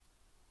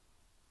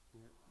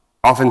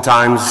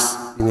Oftentimes,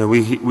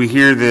 we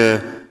hear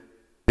the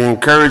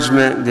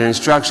encouragement, the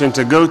instruction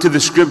to go to the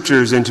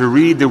scriptures and to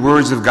read the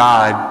words of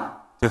God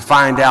to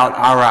find out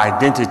our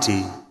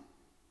identity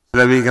so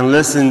that we can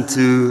listen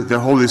to the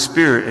Holy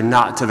Spirit and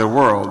not to the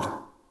world. If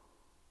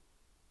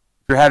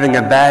you're having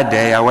a bad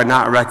day, I would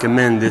not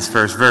recommend this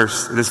first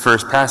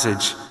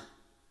passage.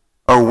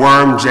 O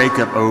worm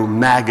Jacob, O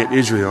maggot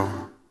Israel,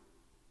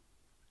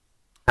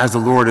 as the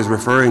Lord is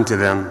referring to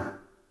them.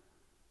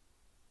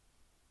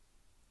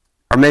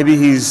 Or maybe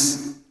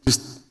he's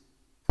just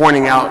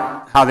pointing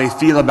out how they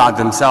feel about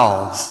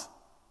themselves.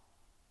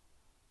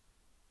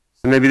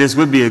 So maybe this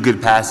would be a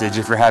good passage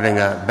if we're having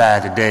a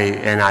bad day,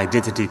 an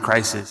identity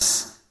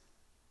crisis.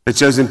 The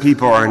chosen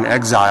people are in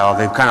exile.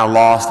 They've kind of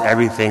lost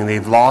everything.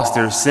 They've lost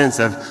their sense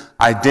of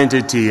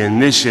identity and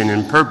mission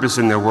and purpose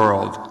in the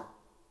world.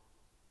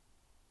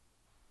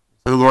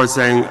 So the Lord's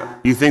saying,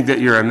 you think that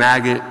you're a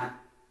maggot?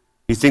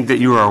 You think that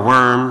you are a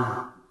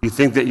worm? You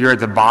think that you're at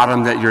the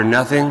bottom, that you're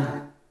nothing?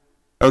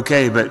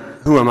 Okay, but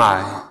who am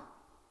I?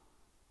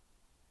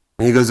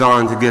 And he goes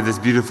on to give this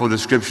beautiful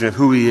description of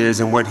who he is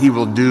and what he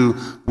will do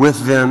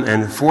with them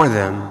and for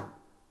them.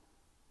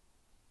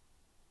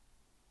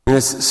 And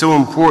it's so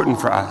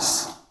important for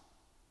us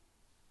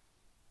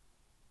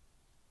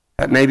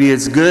that maybe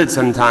it's good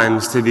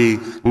sometimes to be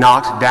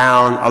knocked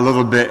down a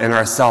little bit in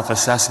our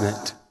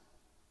self-assessment.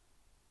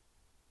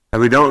 That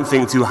we don't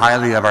think too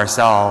highly of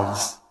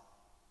ourselves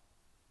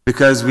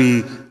because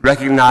we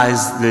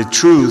recognize the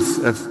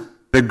truth of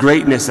the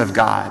greatness of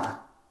God.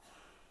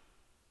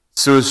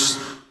 So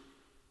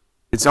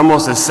it's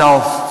almost a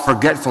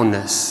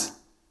self-forgetfulness,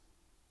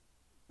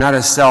 not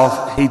a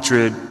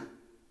self-hatred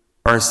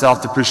or a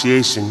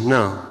self-depreciation.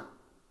 No.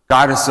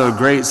 God is so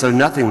great, so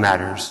nothing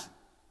matters.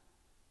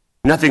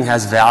 Nothing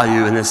has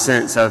value in the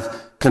sense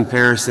of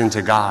comparison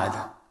to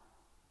God.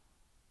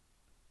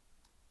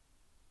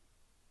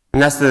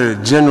 And that's the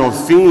general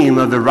theme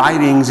of the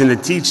writings and the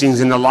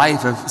teachings and the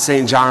life of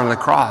St. John of the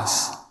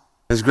Cross,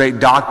 this great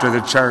doctor of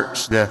the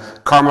church, the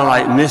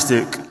Carmelite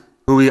mystic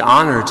who we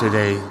honor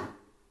today.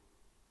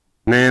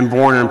 Man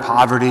born in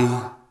poverty,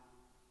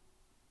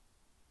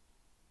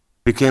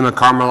 became a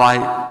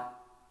Carmelite,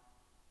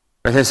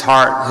 but his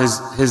heart,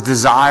 his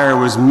desire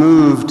was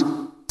moved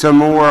to a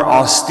more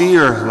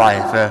austere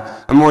life,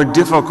 a more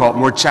difficult,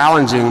 more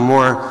challenging,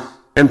 more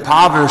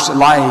impoverished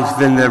life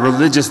than the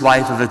religious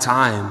life of the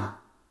time.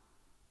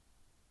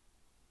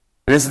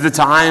 And this is the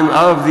time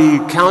of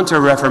the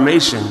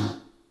Counter-Reformation,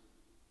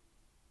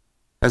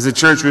 as the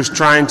church was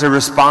trying to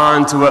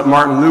respond to what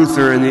Martin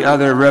Luther and the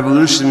other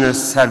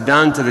revolutionists have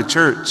done to the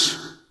church.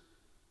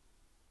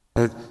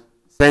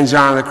 St.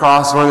 John of the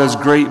Cross, one of those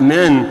great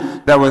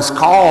men that was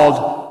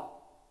called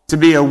to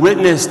be a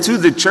witness to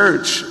the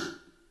church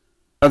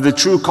of the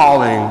true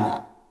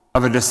calling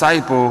of a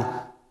disciple,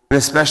 and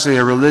especially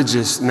a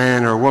religious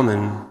man or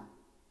woman.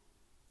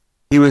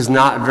 He was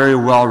not very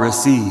well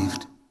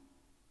received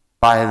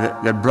by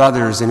the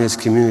brothers in his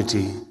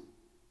community.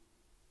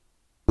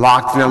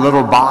 Locked in a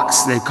little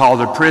box they called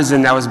a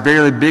prison that was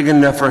barely big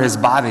enough for his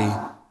body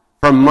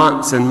for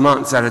months and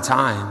months at a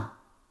time.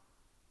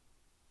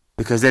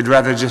 Because they'd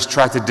rather just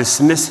try to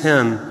dismiss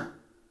him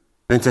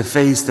than to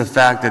face the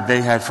fact that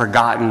they had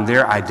forgotten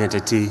their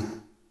identity,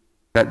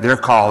 that their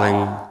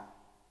calling.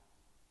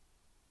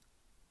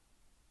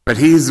 But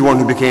he's the one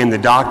who became the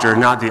doctor,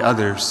 not the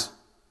others.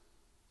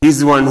 He's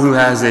the one who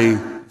has a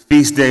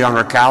feast day on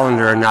our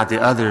calendar and not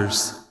the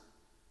others.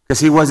 Because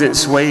he wasn't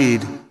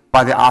swayed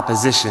by the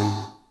opposition.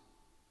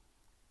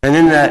 And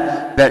in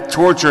that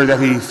torture that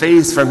he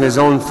faced from his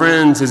own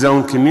friends, his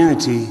own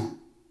community,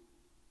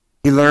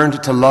 he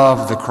learned to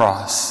love the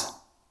cross.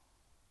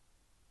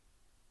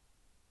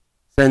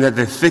 Saying that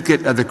the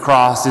thicket of the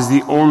cross is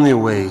the only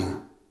way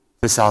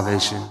to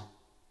salvation.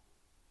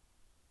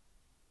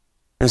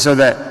 And so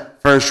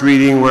that first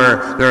reading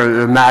where there are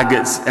the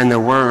maggots and the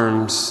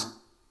worms,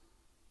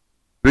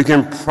 we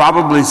can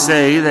probably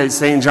say that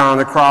St. John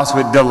of the Cross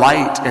would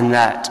delight in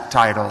that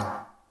title,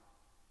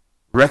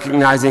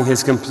 recognizing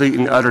his complete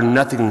and utter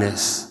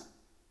nothingness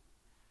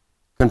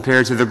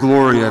compared to the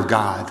glory of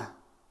God.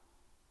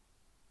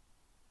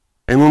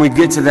 And when we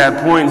get to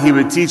that point, he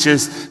would teach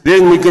us,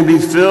 then we can be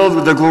filled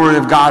with the glory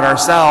of God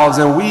ourselves,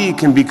 and we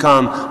can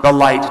become the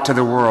light to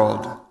the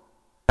world.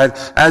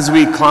 As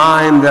we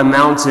climb the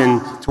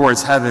mountain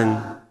towards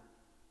heaven,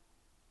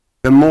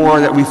 the more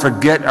that we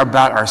forget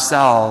about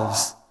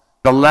ourselves,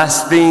 the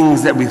less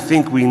things that we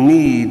think we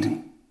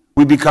need,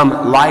 we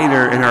become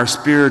lighter in our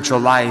spiritual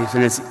life,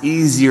 and it's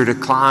easier to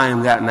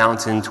climb that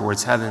mountain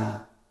towards heaven.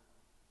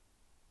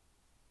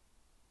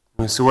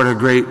 And so what a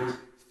great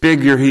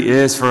figure he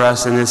is for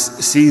us in this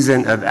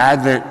season of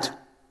Advent,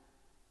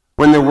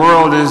 when the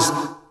world is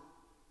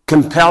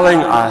compelling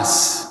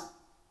us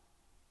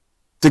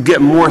to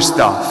get more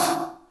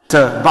stuff,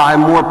 to buy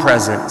more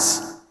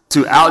presents,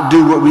 to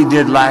outdo what we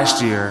did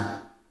last year,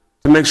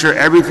 to make sure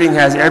everything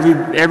has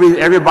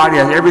everybody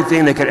has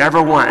everything they could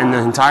ever want in the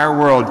entire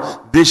world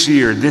this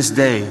year, this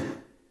day.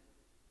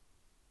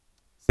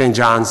 St.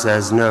 John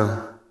says,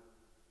 no.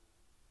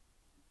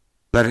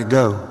 Let it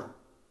go.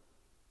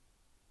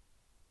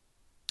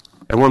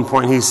 At one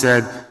point he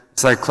said,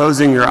 it's like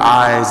closing your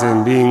eyes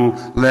and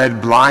being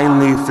led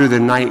blindly through the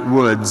night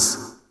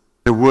woods,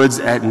 the woods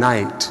at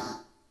night,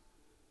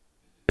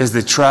 is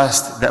the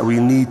trust that we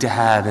need to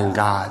have in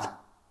God.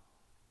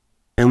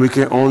 And we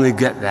can only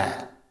get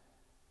that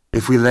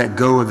if we let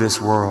go of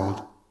this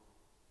world,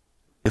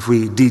 if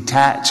we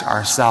detach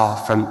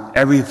ourselves from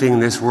everything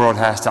this world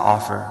has to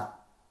offer,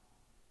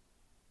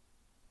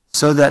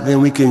 so that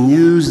then we can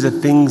use the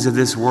things of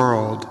this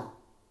world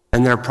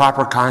in their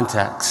proper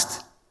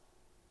context,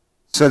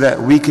 so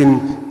that we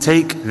can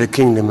take the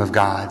kingdom of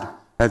God,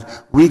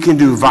 that we can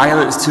do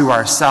violence to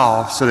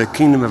ourselves so the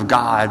kingdom of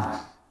God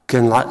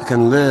can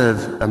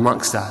live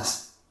amongst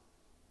us.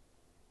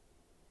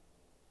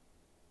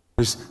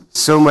 There's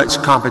so much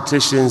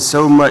competition,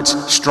 so much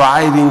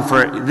striving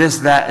for this,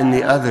 that, and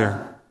the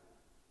other.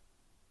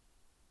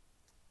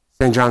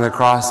 St. John of the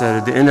Cross said,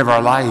 at the end of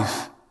our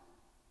life,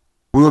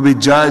 we will be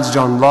judged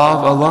on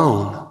love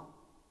alone.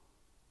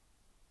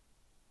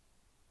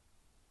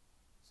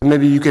 So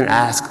maybe you can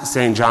ask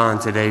St. John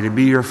today to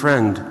be your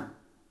friend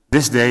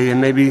this day and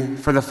maybe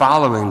for the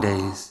following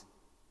days.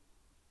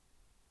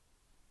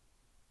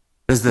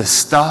 Is the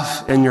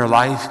stuff in your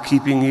life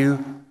keeping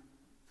you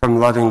from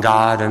loving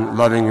God and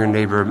loving your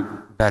neighbor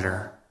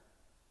better?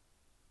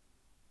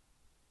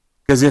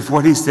 Because if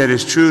what he said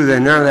is true,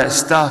 then none of that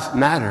stuff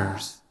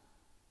matters.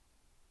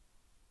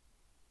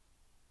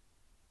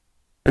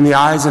 In the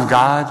eyes of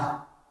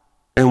God,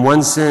 in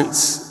one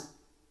sense,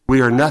 we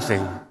are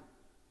nothing.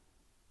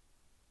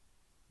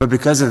 But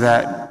because of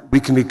that, we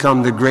can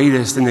become the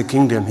greatest in the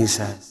kingdom, he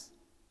says.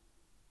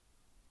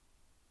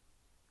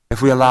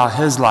 If we allow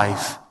his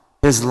life,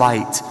 his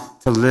light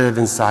to live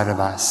inside of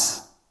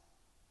us.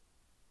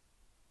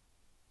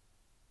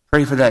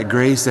 Pray for that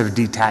grace of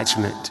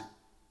detachment,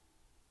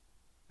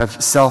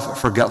 of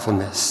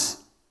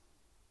self-forgetfulness,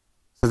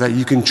 so that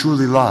you can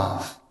truly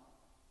love.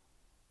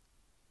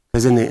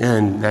 Because in the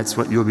end, that's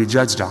what you'll be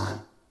judged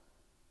on.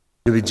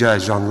 You'll be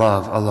judged on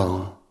love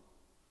alone.